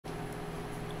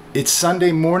It's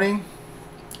Sunday morning,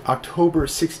 October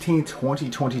 16,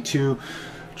 2022.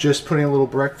 Just putting a little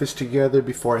breakfast together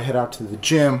before I head out to the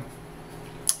gym.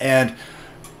 And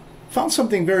found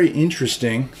something very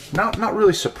interesting, not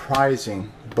really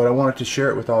surprising, but I wanted to share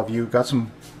it with all of you. Got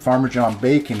some Farmer John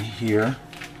bacon here.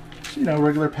 You know,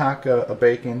 regular pack of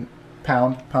bacon,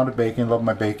 pound of bacon. Love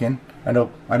my bacon. I know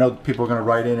people are going to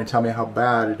write in and tell me how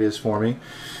bad it is for me.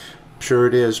 Sure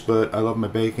it is, but I love my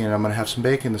bacon. I'm going to have some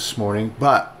bacon this morning.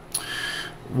 But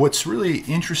what's really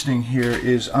interesting here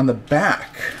is on the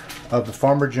back of the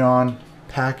Farmer John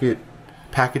package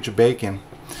of bacon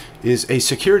is a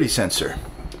security sensor.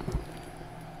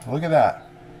 Look at that.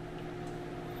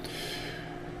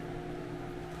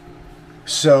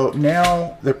 So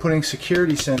now they're putting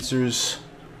security sensors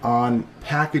on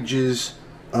packages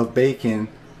of bacon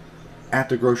at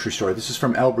the grocery store. This is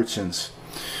from Albertsons.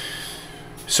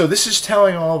 So this is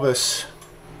telling all of us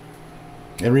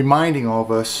and reminding all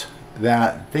of us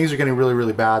that things are getting really,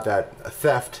 really bad, that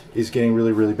theft is getting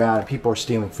really, really bad, and people are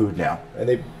stealing food now. And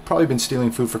they've probably been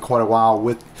stealing food for quite a while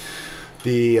with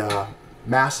the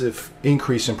massive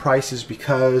increase in prices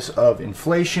because of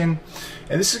inflation.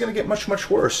 And this is going to get much, much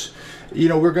worse. You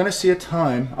know, we're going to see a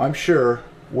time, I'm sure,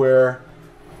 where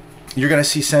you're going to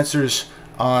see sensors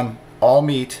on all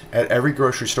meat at every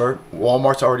grocery store.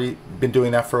 Walmart's already been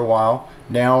doing that for a while.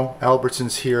 Now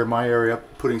Albertsons here in my area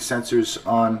putting sensors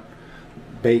on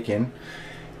bacon,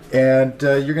 and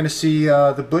you're going to see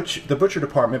the butcher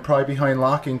department probably behind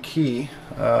lock and key,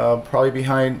 probably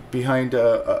behind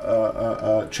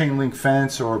a chain link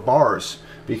fence or bars,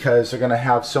 because they're going to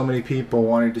have so many people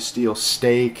wanting to steal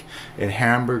steak and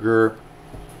hamburger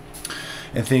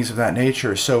and things of that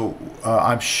nature. So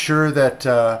I'm sure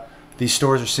that these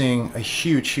stores are seeing a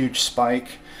huge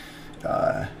spike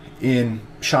in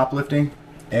shoplifting.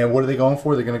 And what are they going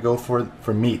for? They're going to go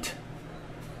for meat,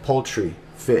 poultry,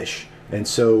 fish. And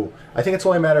so I think it's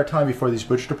only a matter of time before these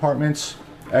butcher departments,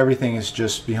 everything is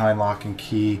just behind lock and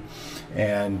key,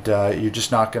 and you're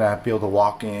just not going to be able to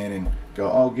walk in and go,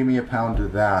 oh, give me a pound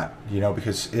of that, you know,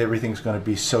 because everything's going to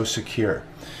be so secure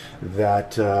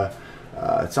that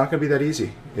it's not going to be that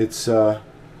easy. It's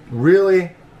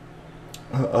really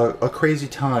a crazy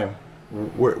time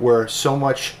where so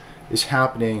much is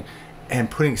happening,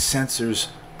 and putting sensors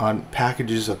on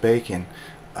packages of bacon,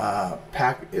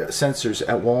 sensors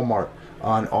at Walmart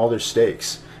on all their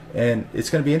steaks. And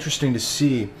it's going to be interesting to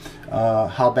see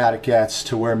how bad it gets,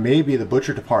 to where maybe the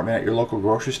butcher department at your local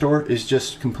grocery store is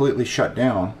just completely shut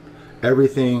down.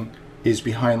 Everything is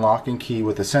behind lock and key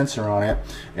with a sensor on it,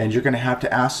 and you're going to have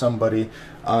to ask somebody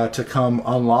to come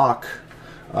unlock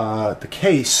the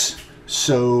case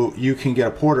so you can get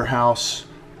a porterhouse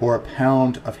or a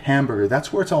pound of hamburger.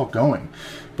 That's where it's all going.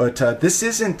 But this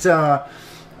isn't the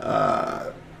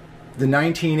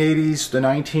 1980s, the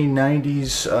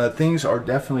 1990s. Things are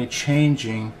definitely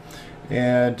changing,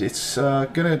 and it's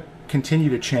going to continue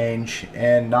to change,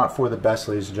 and not for the best,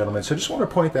 ladies and gentlemen. So I just want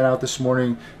to point that out this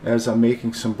morning as I'm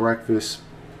making some breakfast.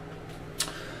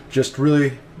 Just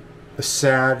really a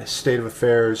sad state of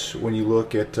affairs when you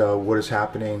look at what is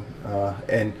happening,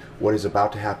 and what is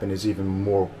about to happen is even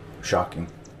more shocking.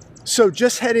 So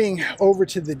just heading over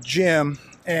to the gym,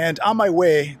 and on my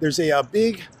way there's a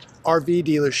big RV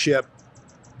dealership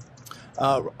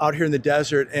out here in the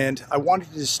desert, and I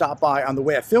wanted to stop by on the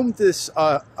way. I filmed this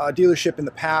dealership in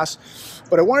the past,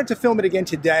 but I wanted to film it again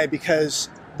today because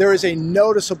there is a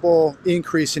noticeable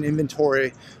increase in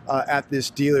inventory at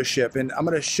this dealership, and I'm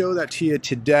going to show that to you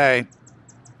today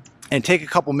and take a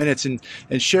couple minutes and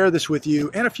share this with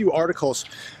you and a few articles.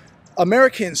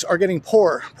 Americans are getting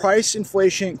poorer. Price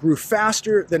inflation grew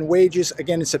faster than wages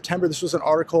again in September. This was an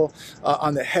article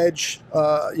on The Hedge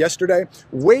yesterday.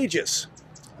 Wages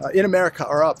in America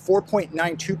are up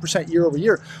 4.92% year over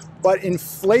year, but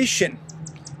inflation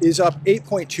is up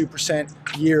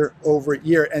 8.2% year over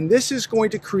year. And this is going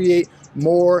to create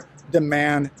more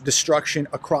demand destruction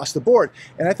across the board.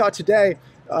 And I thought today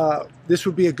this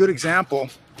would be a good example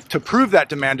to prove that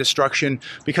demand destruction,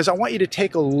 because I want you to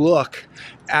take a look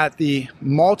at the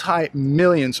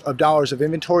multi-millions of dollars of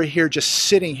inventory here just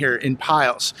sitting here in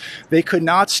piles. They could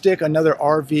not stick another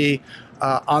RV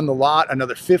on the lot,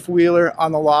 another fifth wheeler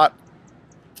on the lot.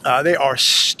 They are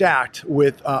stacked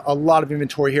with a lot of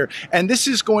inventory here. And this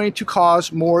is going to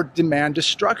cause more demand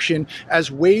destruction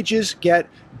as wages get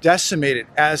decimated,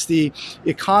 as the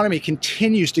economy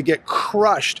continues to get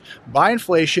crushed by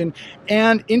inflation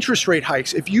and interest rate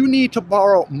hikes. If you need to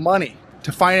borrow money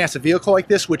to finance a vehicle like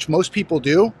this, which most people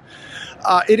do,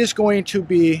 it is going to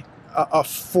be a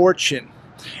fortune.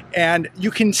 And you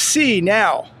can see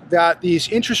now that these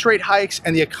interest rate hikes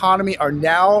and the economy are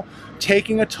now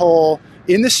taking a toll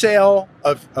in the sale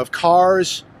of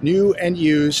cars, new and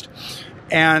used,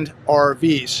 and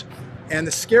RVs. And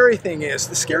the scary thing is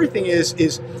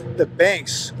the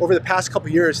banks over the past couple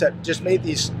of years that just made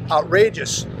these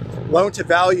outrageous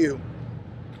loan-to-value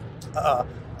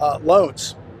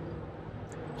loans,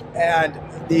 and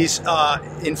these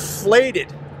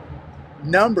inflated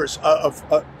numbers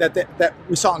that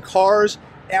we saw in cars,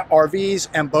 RVs,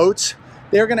 and boats.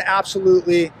 They're going to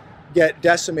absolutely get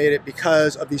decimated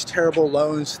because of these terrible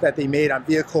loans that they made on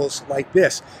vehicles like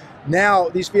this. Now,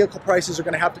 these vehicle prices are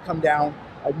going to have to come down.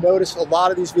 I've noticed a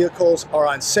lot of these vehicles are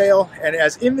on sale, and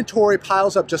as inventory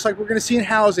piles up, just like we're going to see in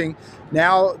housing,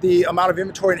 now the amount of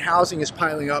inventory in housing is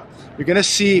piling up. You're going to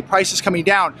see prices coming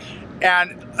down.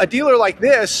 And a dealer like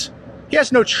this, he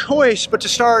has no choice but to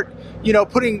start,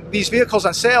 putting these vehicles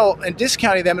on sale and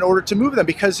discounting them in order to move them,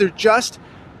 because there just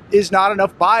is not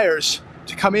enough buyers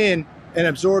to come in and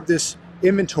absorb this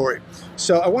inventory.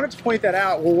 So I wanted to point that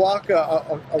out. We'll walk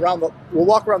around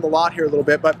the lot here a little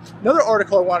bit. But another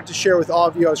article I wanted to share with all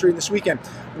of you, I was reading this weekend.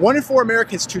 1 in 4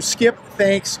 Americans to skip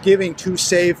Thanksgiving to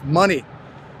save money.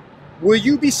 Will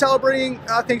you be celebrating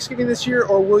Thanksgiving this year,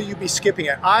 or will you be skipping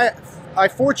it? I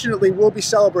fortunately will be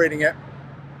celebrating it,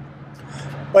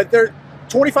 but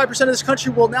 25% of this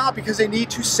country will not, because they need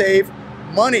to save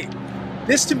money.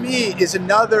 This to me is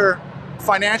another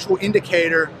financial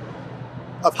indicator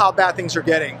of how bad things are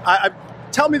getting.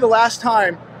 Tell me the last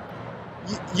time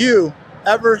you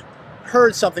ever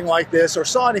heard something like this or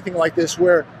saw anything like this,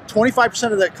 where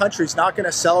 25% of the country is not going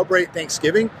to celebrate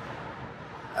Thanksgiving.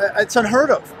 It's unheard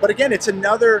of. But again, it's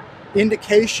another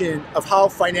indication of how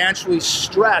financially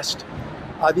stressed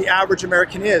the average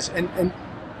American is. And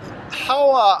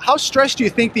how stressed do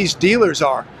you think these dealers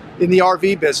are in the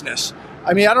RV business?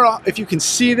 I mean, I don't know if you can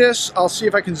see this. I'll see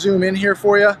if I can zoom in here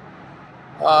for you.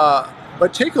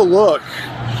 But take a look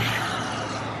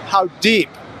how deep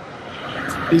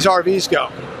these RVs go.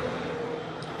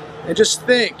 And just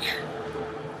think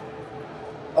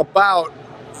about,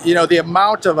 the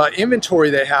amount of inventory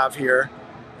they have here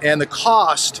and the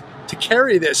cost to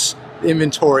carry this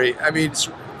inventory. I mean, it's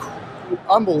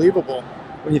unbelievable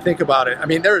when you think about it. I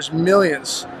mean, there's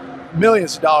millions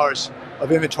of dollars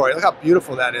of inventory. Look how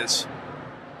beautiful that is.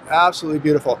 Absolutely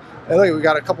beautiful. And look, we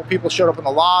got a couple people showed up in the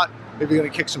lot. Maybe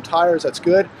going to kick some tires. That's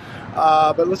good.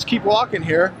 But let's keep walking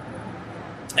here,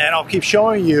 and I'll keep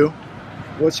showing you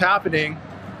what's happening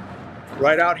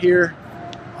right out here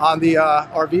on the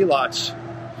RV lots.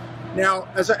 Now,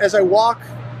 as I walk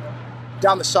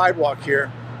down the sidewalk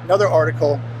here, another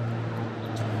article.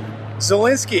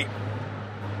 Zelensky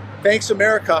thanks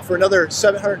America for another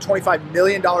 $725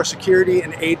 million security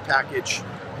and aid package.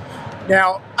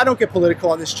 Now, I don't get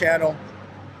political on this channel,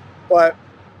 but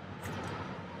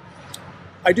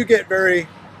I do get very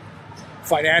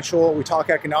financial. We talk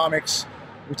economics.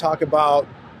 We talk about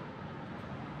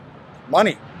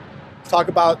money. We talk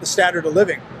about the standard of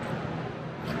living.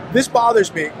 This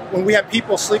bothers me when we have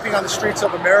people sleeping on the streets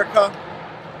of America.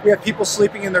 We have people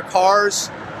sleeping in their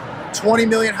cars. 20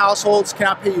 million households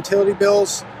cannot pay utility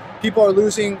bills. People are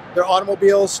losing their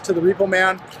automobiles to the repo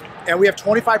man. And we have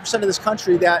 25% of this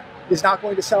country that is not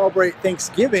going to celebrate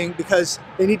Thanksgiving because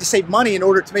they need to save money in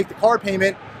order to make the car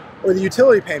payment or the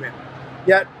utility payment.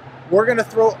 Yet we're going to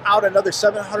throw out another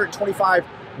 $725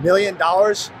 million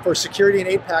for a security and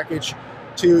aid package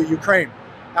to Ukraine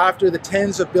after the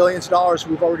tens of billions of dollars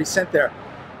we've already sent there.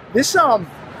 This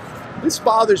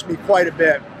bothers me quite a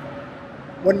bit.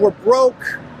 When we're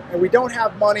broke and we don't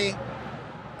have money,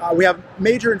 we have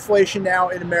major inflation now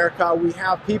in America. We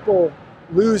have people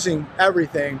losing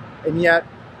everything, and yet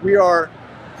we are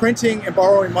printing and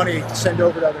borrowing money to send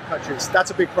over to other countries. That's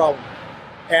a big problem.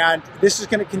 And this is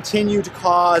going to continue to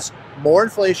cause more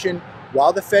inflation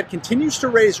while the Fed continues to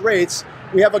raise rates.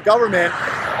 We have a government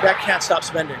that can't stop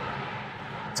spending.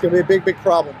 It's going to be a big, big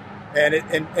problem.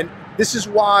 And this is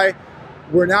why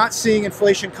we're not seeing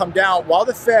inflation come down while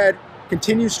the Fed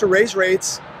continues to raise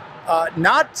rates,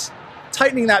 not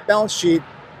tightening that balance sheet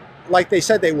like they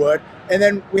said they would. And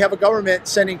then we have a government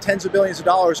sending tens of billions of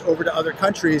dollars over to other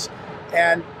countries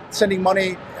and sending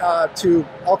money to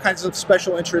all kinds of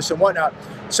special interests and whatnot.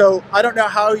 So I don't know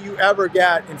how you ever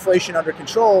get inflation under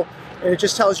control. And it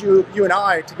just tells you and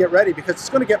I to get ready, because it's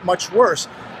going to get much worse.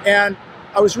 And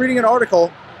I was reading an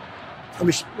article.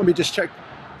 Let me just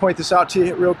point this out to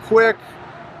you real quick.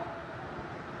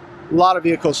 A lot of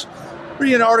vehicles.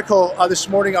 Reading an article this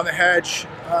morning on The Hedge.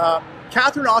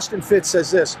 Catherine Austin Fitz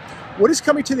says this: "What is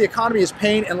coming to the economy is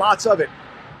pain, and lots of it.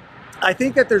 I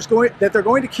think that they're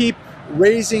going to keep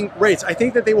raising rates. I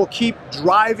think that they will keep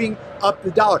driving up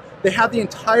the dollar. They have the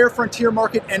entire frontier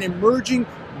market and emerging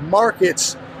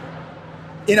markets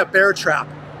in a bear trap.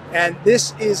 And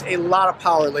this is a lot of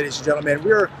power, ladies and gentlemen.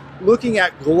 We're looking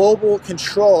at global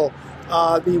control,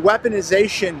 the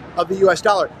weaponization of the US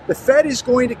dollar. The Fed is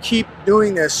going to keep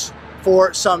doing this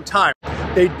for some time.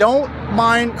 They don't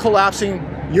mind collapsing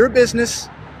your business,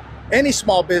 any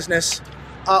small business,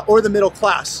 or the middle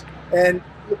class. And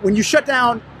when you shut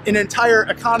down an entire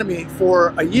economy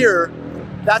for a year,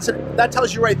 that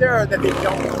tells you right there that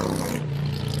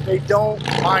they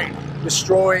don't mind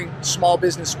destroying small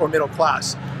business or middle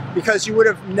class, because you would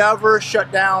have never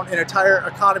shut down an entire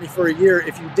economy for a year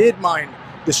if you did mind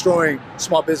destroying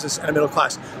small business and a middle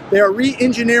class. They are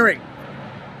re-engineering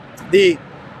the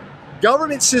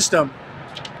government system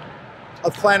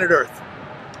of planet Earth.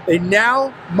 They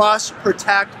now must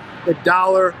protect the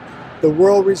dollar, the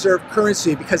world reserve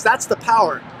currency, because that's the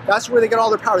power. That's where they get all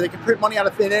their power. They can print money out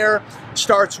of thin air,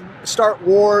 start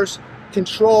wars,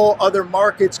 control other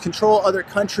markets, control other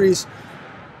countries,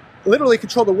 literally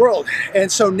control the world.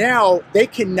 And so now they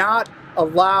cannot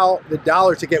allow the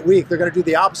dollar to get weak. They're going to do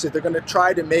the opposite. They're going to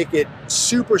try to make it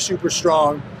super, super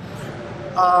strong.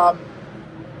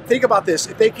 Think about this.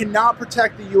 If they cannot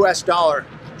protect the US dollar,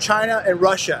 China and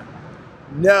Russia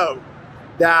know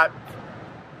that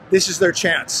this is their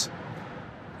chance.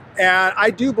 And I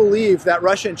do believe that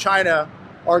Russia and China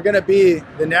are going to be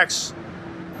the next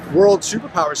world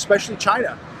superpower, especially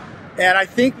China. And I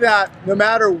think that no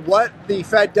matter what the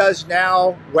Fed does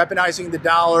now, weaponizing the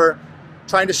dollar,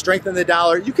 trying to strengthen the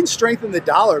dollar, you can strengthen the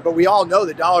dollar, but we all know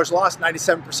the dollar's lost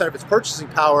 97% of its purchasing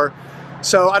power.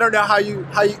 So I don't know how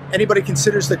anybody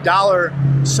considers the dollar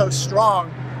so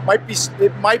strong.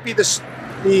 It might be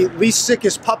the least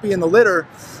sickest puppy in the litter,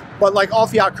 but like all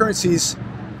fiat currencies,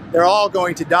 they're all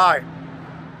going to die.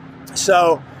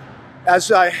 So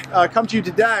as I come to you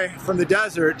today from the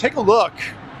desert, take a look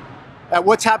at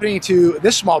what's happening to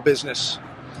this small business.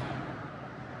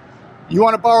 You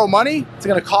want to borrow money? It's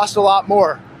going to cost a lot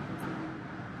more.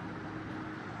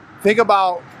 Think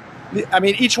about, I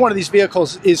mean, each one of these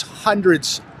vehicles is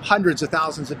hundreds of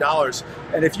thousands of dollars.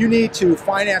 And if you need to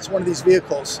finance one of these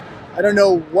vehicles, I don't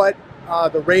know what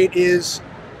the rate is,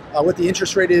 what the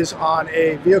interest rate is on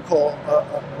a vehicle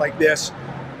like this,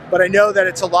 but I know that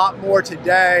it's a lot more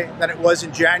today than it was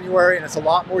in January, and it's a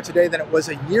lot more today than it was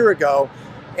a year ago.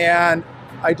 And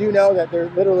I do know that there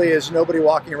literally is nobody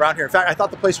walking around here. In fact, I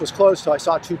thought the place was closed till I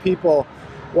saw two people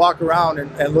walk around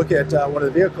and look at one of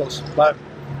the vehicles. But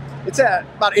it's at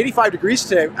about 85 degrees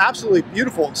today. Absolutely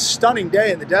beautiful, stunning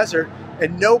day in the desert,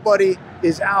 and nobody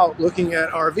is out looking at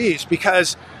RVs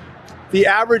because the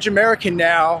average American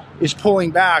now is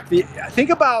pulling back. Think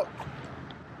about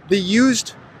the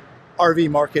used RV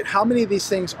market. How many of these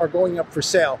things are going up for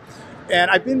sale?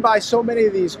 And I've been by so many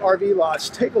of these RV lots.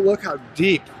 Take a look how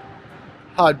deep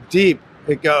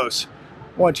it goes.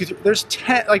 1, 2, 3. There's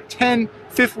 10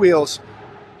 fifth wheelers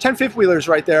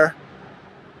right there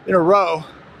in a row.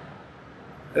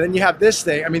 And then you have this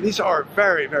thing. I mean, these are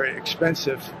very, very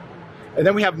expensive. And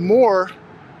then we have more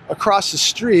across the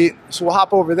street. So we'll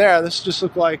hop over there. This just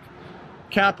look like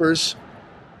campers.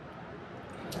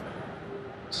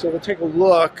 So we'll take a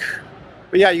look.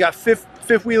 But yeah, you got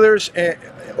fifth wheelers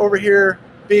over here,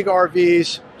 big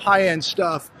RVs, high-end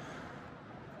stuff.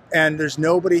 And there's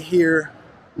nobody here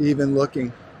even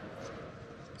looking.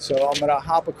 So I'm gonna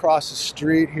hop across the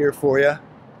street here for you.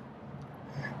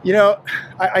 You know,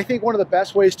 I think one of the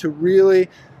best ways to really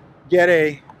get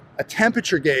a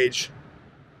temperature gauge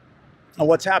on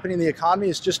what's happening in the economy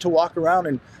is just to walk around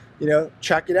and, you know,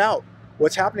 check it out.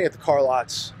 What's happening at the car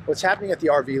lots? What's happening at the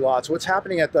RV lots? What's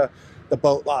happening at the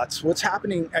boat lots? What's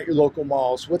happening at your local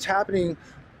malls? What's happening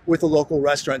with the local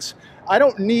restaurants? I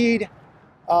don't need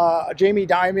Jamie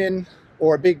Dimon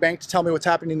or a big bank to tell me what's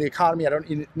happening in the economy. I don't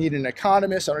need an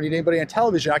economist. I don't need anybody on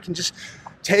television. I can just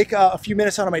take a few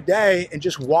minutes out of my day and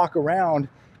just walk around,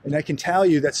 and I can tell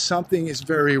you that something is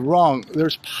very wrong.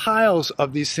 There's piles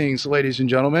of these things, ladies and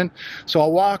gentlemen. So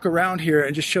I'll walk around here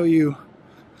and just show you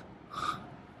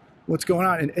what's going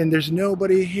on. And there's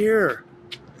nobody here.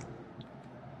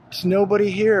 There's nobody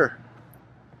here.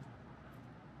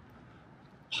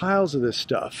 Piles of this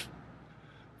stuff.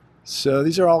 So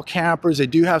these are all campers. They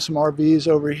do have some RVs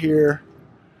over here.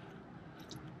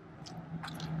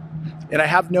 And I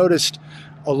have noticed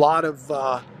a lot of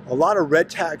red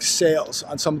tag sales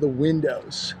on some of the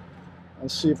windows. I'll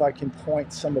see if I can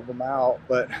point some of them out.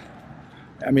 But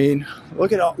I mean,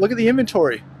 look at the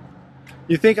inventory.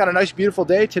 You think on a nice, beautiful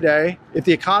day today, if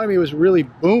the economy was really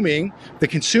booming, the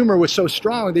consumer was so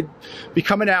strong, they'd be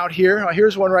coming out here.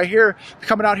 Here's one right here,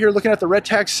 coming out here looking at the red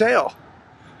tag sale.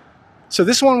 So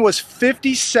this one was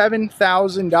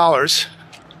 $57,000.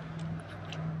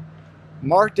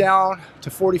 marked down to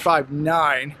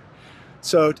 $45,900.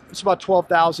 So it's about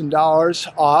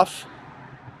 $12,000 off.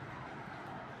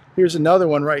 Here's another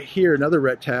one right here, another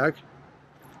red tag.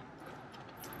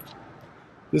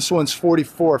 This one's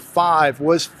 $44,500,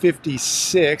 was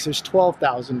 $56,000. There's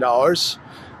 $12,000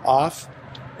 off,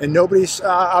 and nobody's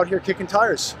out here kicking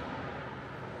tires.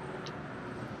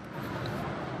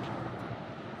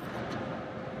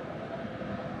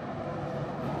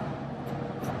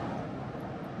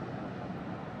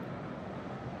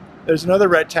 There's another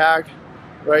red tag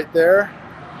right there.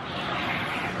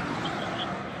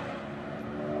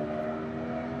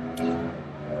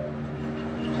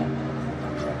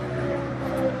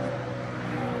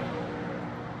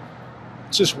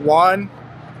 It's just one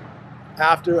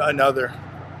after another.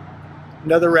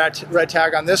 Another red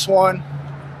tag on this one.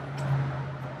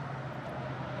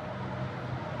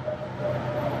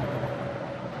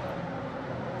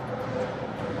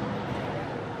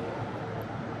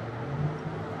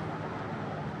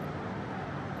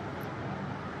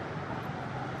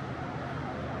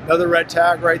 Another red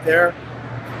tag right there.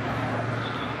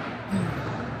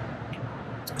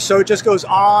 So it just goes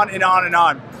on and on and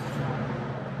on.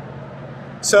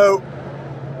 So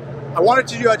I wanted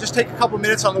to just take a couple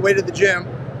minutes on the way to the gym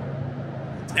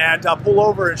and pull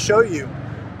over and show you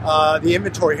the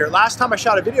inventory here. Last time I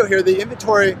shot a video here, the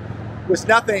inventory was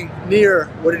nothing near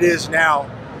what it is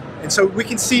now. And so we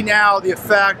can see now the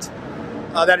effect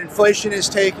that inflation is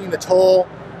taking, the toll,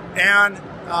 and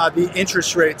the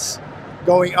interest rates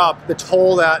going up, the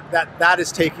toll that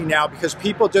is taking now, because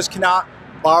people just cannot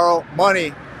borrow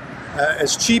money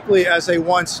as cheaply as they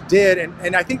once did.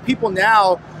 And I think people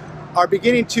now are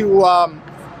beginning to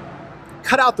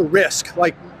cut out the risk.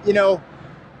 Like, you know,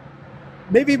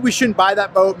 maybe we shouldn't buy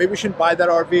that boat, maybe we shouldn't buy that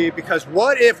RV, because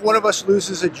what if one of us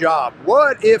loses a job?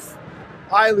 What if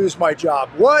I lose my job?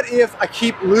 What if I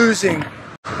keep losing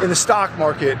in the stock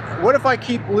market? What if I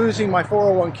keep losing my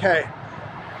 401k?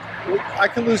 I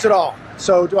can lose it all.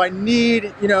 So do I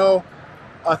need, you know,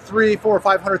 a $300,000, $400,000, or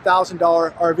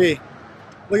 $500,000 RV?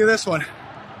 Look at this one.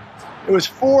 It was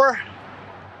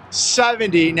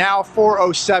 $470, now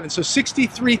 $407. So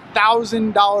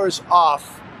 $63,000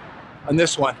 off on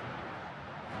this one.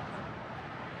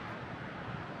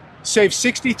 Save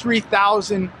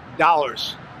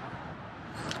 $63,000.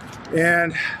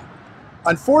 And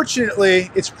unfortunately,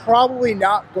 it's probably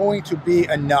not going to be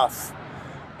enough.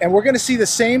 And we're going to see the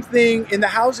same thing in the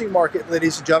housing market,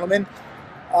 ladies and gentlemen.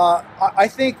 I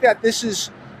think that this is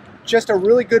just a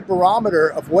really good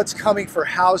barometer of what's coming for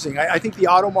housing. I think the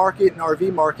auto market and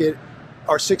RV market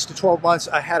are 6 to 12 months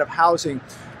ahead of housing,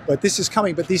 but this is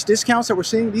coming. But these discounts that we're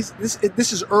seeing, this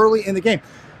is early in the game.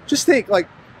 Just think, like,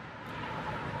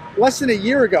 less than a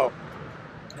year ago,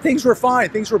 things were fine,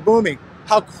 things were booming.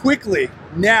 How quickly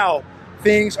now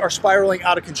things are spiraling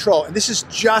out of control. And this is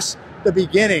just the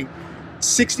beginning.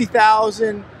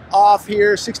 60,000 off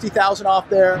here, 60,000 off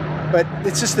there, but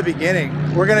it's just the beginning.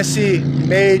 We're gonna see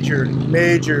major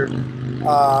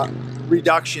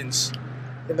reductions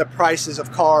in the prices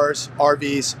of cars,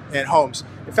 RVs, and homes.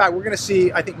 In fact, we're gonna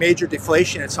see, I think, major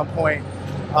deflation at some point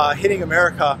hitting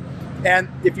America. And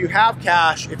if you have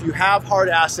cash, if you have hard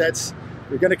assets,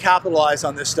 you're gonna capitalize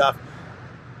on this stuff.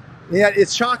 Yeah,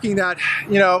 it's shocking that,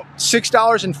 you know,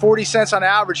 $6.40 on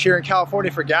average here in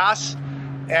California for gas,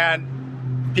 and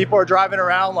people are driving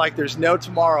around like there's no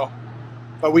tomorrow.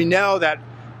 But we know that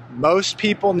most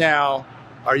people now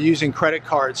are using credit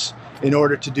cards in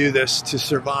order to do this, to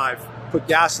survive, put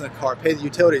gas in the car, pay the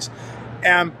utilities.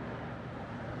 And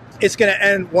it's gonna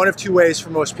end one of two ways for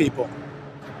most people.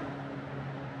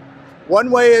 One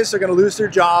way is they're gonna lose their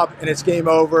job and it's game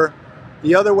over.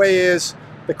 The other way is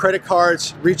the credit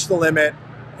cards reach the limit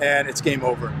and it's game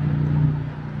over.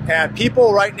 And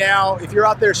people right now, if you're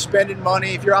out there spending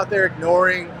money, if you're out there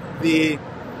ignoring the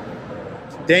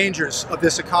dangers of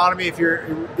this economy, if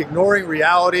you're ignoring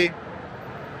reality,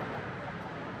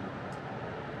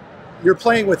 you're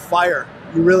playing with fire.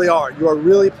 You really are. You are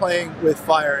really playing with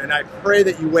fire. And I pray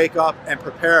that you wake up and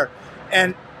prepare.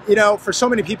 And, you know, for so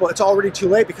many people, it's already too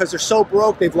late because they're so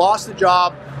broke. They've lost the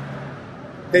job.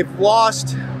 They've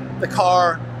lost the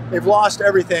car. They've lost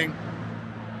everything.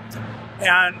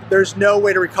 And there's no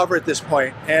way to recover at this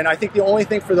point. And I think the only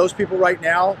thing for those people right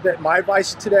now, that my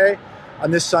advice today on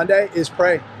this Sunday is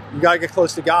pray. You gotta get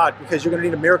close to God because you're gonna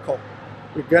need a miracle.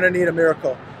 You're gonna need a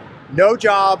miracle. No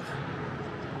job,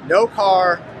 no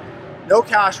car, no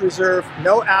cash reserve,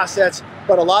 no assets,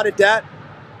 but a lot of debt.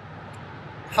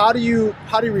 How do you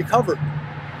recover?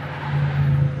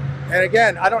 And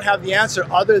again, I don't have the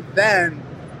answer other than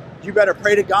you better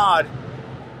pray to God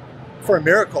for a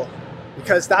miracle,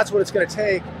 because that's what it's going to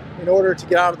take in order to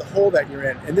get out of the hole that you're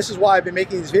in. And this is why I've been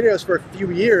making these videos for a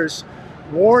few years,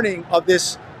 warning of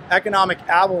this economic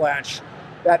avalanche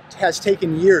that has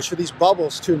taken years for these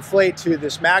bubbles to inflate to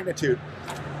this magnitude.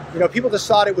 You know, people just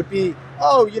thought it would be,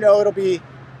 oh, you know, it'll be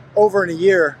over in a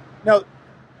year. No,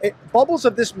 bubbles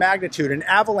of this magnitude, an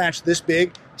avalanche this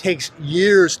big, takes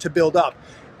years to build up.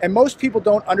 And most people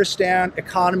don't understand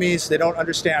economies, they don't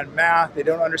understand math, they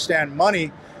don't understand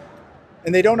money,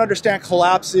 and they don't understand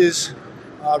collapses,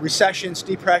 recessions,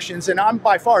 depressions, and I'm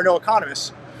by far no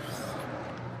economist.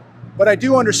 But I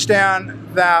do understand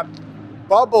that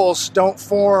bubbles don't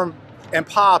form and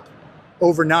pop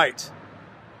overnight,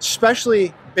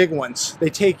 especially big ones. They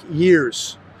take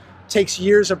years. It takes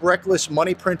years of reckless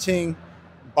money printing,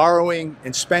 borrowing,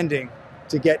 and spending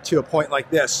to get to a point like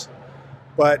this.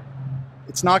 But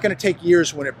it's not going to take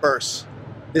years when it bursts.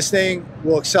 This thing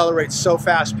will accelerate so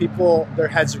fast, people, their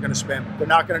heads are going to spin. They're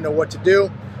not going to know what to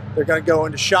do. They're going to go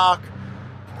into shock.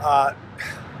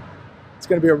 It's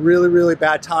going to be a really, really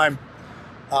bad time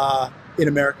in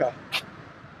America.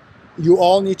 You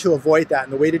all need to avoid that.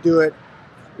 And the way to do it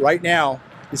right now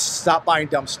is stop buying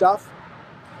dumb stuff.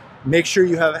 Make sure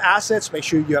you have assets. Make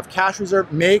sure you have cash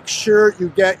reserve. Make sure you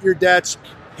get your debts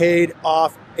paid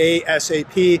off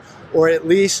ASAP, or at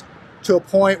least to a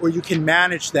point where you can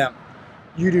manage them.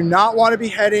 You do not want to be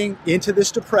heading into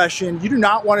this depression. You do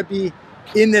not want to be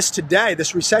in this today,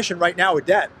 this recession right now with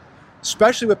debt,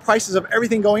 especially with prices of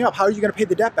everything going up. How are you going to pay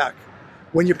the debt back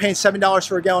when you're paying $7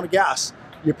 for a gallon of gas?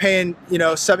 You're paying, you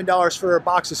know, $7 for a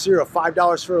box of cereal,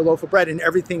 $5 for a loaf of bread, and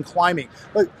everything climbing.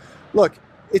 But look,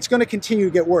 it's going to continue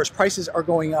to get worse. Prices are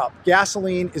going up.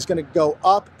 Gasoline is going to go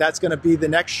up. That's going to be the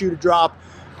next shoe to drop.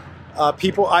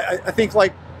 People, I think,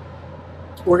 like,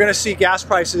 we're going to see gas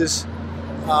prices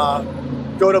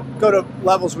go to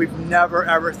levels we've never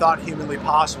ever thought humanly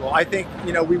possible. I think,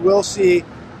 you know, we will see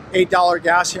 $8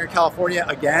 gas here in California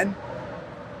again,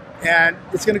 and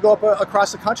it's going to go up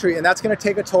across the country, and that's going to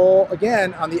take a toll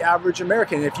again on the average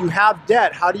American. If you have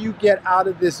debt, how do you get out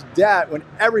of this debt when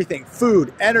everything,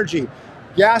 food, energy,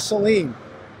 gasoline,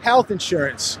 health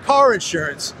insurance, car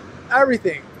insurance,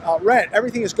 everything, rent,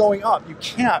 everything is going up? You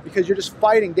can't, because you're just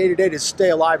fighting day to day to stay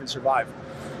alive and survive.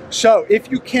 So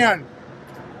if you can,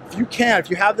 if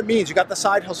you have the means, you got the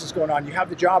side hustles going on, you have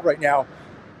the job right now,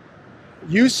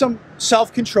 use some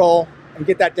self-control and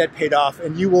get that debt paid off,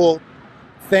 and you will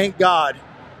thank God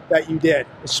that you did,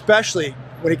 especially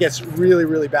when it gets really,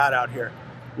 really bad out here.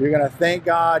 You're going to thank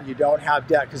God you don't have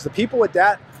debt, because the people with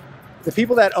debt, the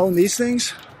people that own these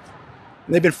things,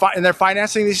 and they're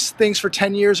financing these things for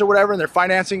 10 years or whatever, and they're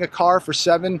financing a car for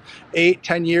 7, 8,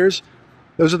 10 years,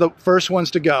 those are the first ones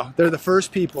to go. They're the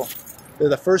first people. They're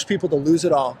the first people to lose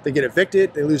it all. They get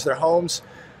evicted, they lose their homes,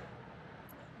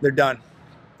 they're done.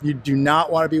 You do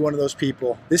not want to be one of those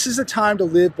people. This is the time to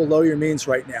live below your means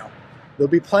right now. There'll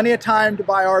be plenty of time to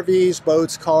buy RVs,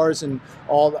 boats, cars, and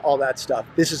all that stuff.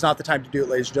 This is not the time to do it,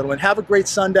 ladies and gentlemen. Have a great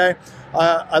Sunday.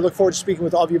 I look forward to speaking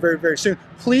with all of you very, very soon.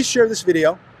 Please share this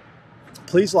video.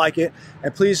 Please like it,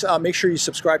 and please make sure you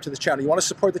subscribe to this channel. You want to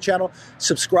support the channel,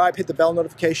 subscribe, hit the bell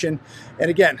notification. And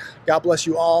again, God bless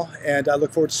you all, and I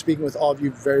look forward to speaking with all of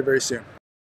you very, very soon.